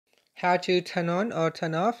How to turn on or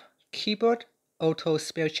turn off keyboard auto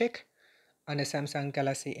spell check on the Samsung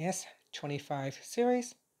Galaxy S25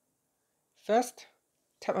 series. First,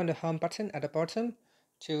 tap on the home button at the bottom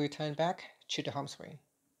to return back to the home screen.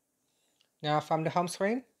 Now from the home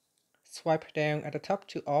screen, swipe down at the top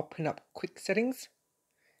to open up quick settings.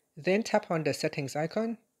 Then tap on the settings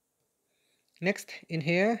icon. Next, in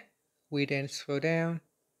here, we then scroll down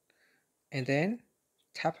and then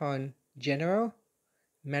tap on General,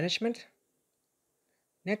 Management.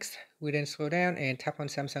 Next, we then scroll down and tap on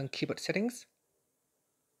Samsung keyboard settings.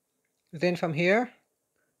 Then from here,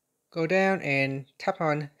 go down and tap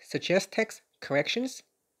on Suggest Text Corrections.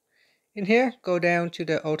 In here, go down to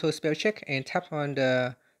the Auto Spell Check and tap on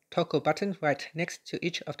the toggle button right next to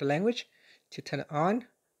each of the language to turn it on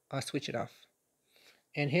or switch it off.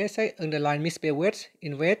 And here say underline misspell words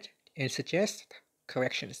in red and suggest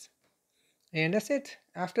corrections. And that's it.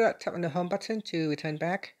 After that, tap on the home button to return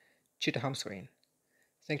back to the home screen.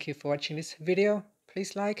 Thank you for watching this video.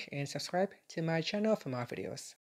 Please like and subscribe to my channel for more videos.